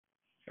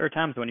There are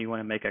times when you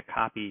want to make a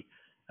copy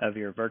of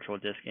your virtual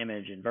disk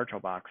image in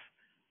VirtualBox.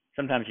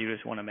 Sometimes you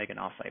just want to make an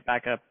offsite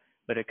backup,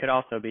 but it could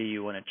also be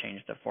you want to change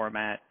the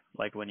format,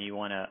 like when you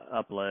want to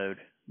upload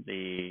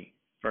the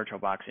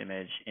VirtualBox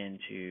image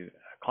into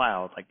a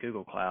cloud, like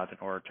Google Cloud, in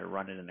order to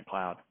run it in the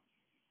cloud.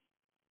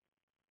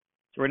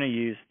 So we're going to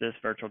use this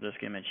virtual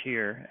disk image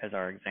here as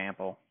our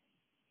example.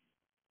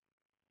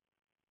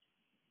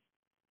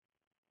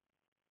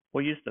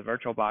 We'll use the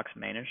VirtualBox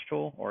Manage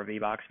tool, or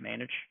VBox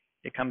Manage.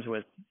 It comes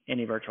with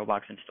any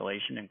VirtualBox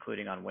installation,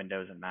 including on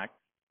Windows and Mac.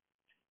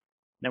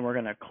 Then we're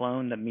going to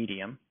clone the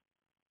medium.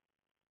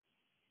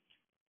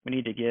 We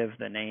need to give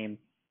the name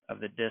of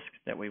the disk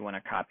that we want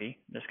to copy.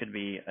 This could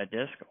be a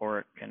disk, or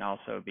it can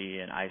also be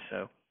an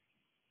ISO.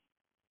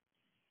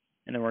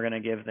 And then we're going to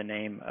give the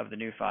name of the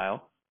new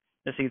file.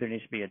 This either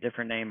needs to be a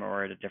different name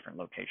or at a different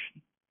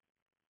location.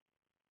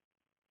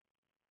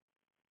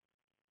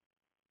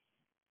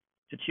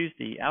 To choose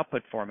the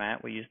output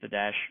format, we use the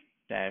dash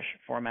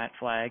format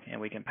flag, and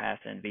we can pass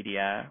in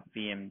VDI,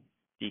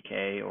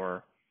 VMDK,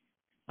 or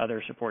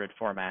other supported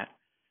format.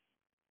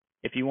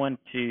 If you want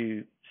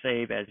to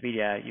save as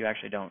VDI, you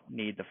actually don't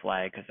need the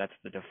flag because that's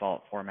the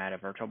default format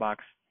of VirtualBox.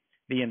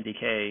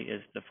 VMDK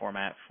is the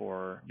format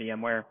for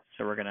VMware,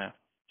 so we're going to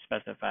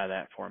specify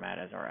that format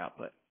as our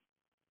output.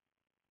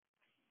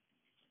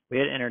 We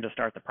hit enter to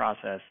start the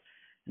process.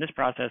 And this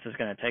process is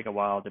going to take a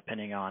while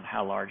depending on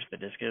how large the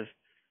disk is.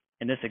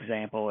 In this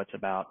example, it's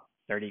about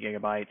 30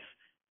 gigabytes,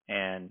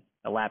 and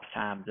elapsed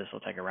time, this will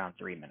take around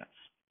 3 minutes.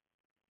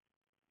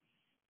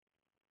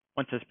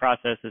 Once this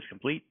process is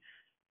complete,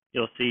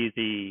 you'll see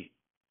the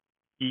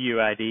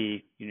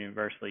UUID,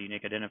 Universally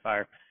Unique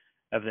Identifier,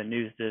 of the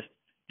new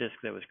disk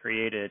that was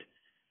created.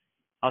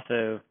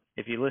 Also,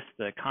 if you list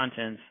the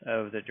contents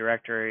of the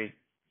directory,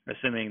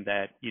 assuming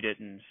that you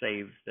didn't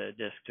save the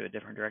disk to a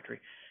different directory,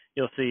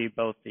 you'll see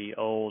both the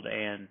old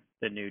and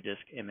the new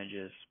disk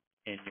images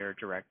in your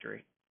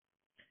directory.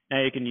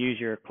 Now you can use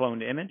your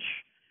cloned image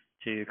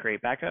to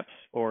create backups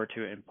or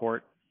to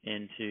import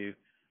into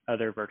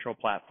other virtual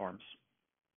platforms.